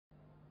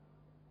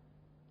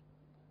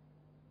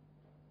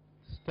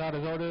Start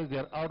as orders, they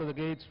are out of the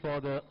gates for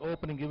the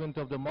opening event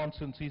of the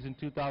monsoon season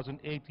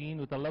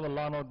 2018 with a level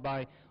run-out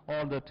by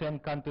all the 10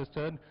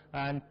 contested,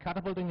 and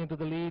catapulting into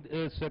the lead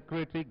is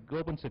Secretary.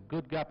 Opens a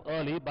good gap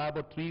early by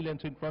about 3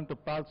 lengths in front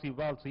of Palsy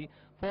Valsy,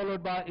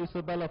 followed by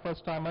Isabella,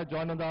 first timer,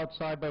 joined on the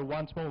outside by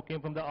Once More, who came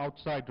from the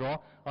outside draw.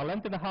 A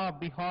length and a half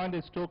behind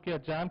is Tokyo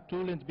Jam,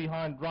 2 lengths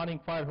behind Running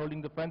Fire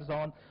holding the fence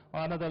on.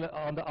 Another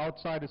on the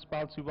outside is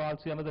Palsy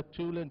Valsy, another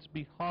 2 lengths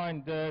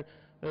behind there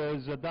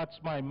is That's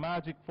My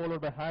Magic,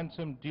 followed by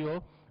Handsome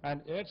Duo,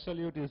 and Air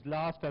Salute is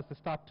last as they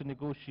start to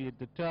negotiate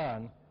the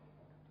turn.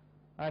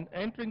 And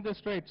entering the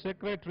straight,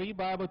 Secretary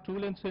by about 2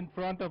 lengths in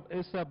front of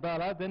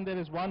Isabella. Then there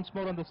is Once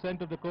More on the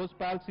scent of the course,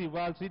 Palsy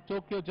Valsy,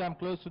 Tokyo Jam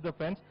close to the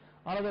fence.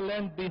 Another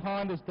length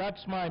behind is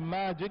That's My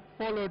Magic,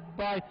 followed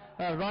by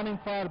Running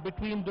Fire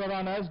between the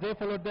runners. They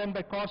followed then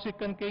by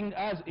Corsican King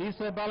as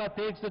Isabella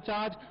takes the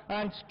charge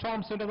and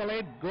storms into the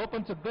lead.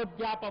 Opens a good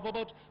gap of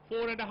about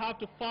 4.5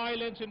 to 5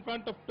 lengths in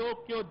front of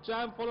Tokyo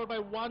Jam, followed by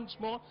Once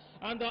More.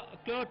 And the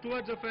clear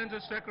towards the fence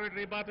is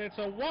Secretary, but it's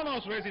a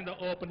one-horse race in the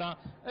opener.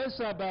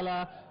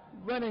 Isabella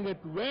winning it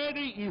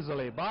very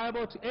easily by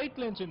about 8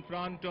 lengths in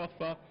front of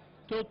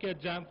Tokyo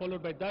Jam,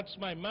 followed by That's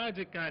My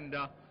Magic and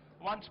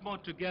Once More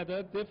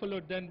together. They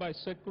followed then by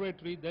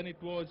Secretary, then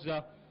it was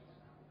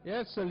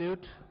Air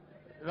Salute,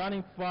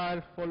 Running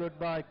Fire, followed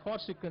by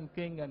Corsican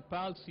King, and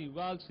Palsy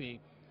Valsy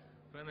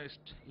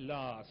finished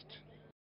last.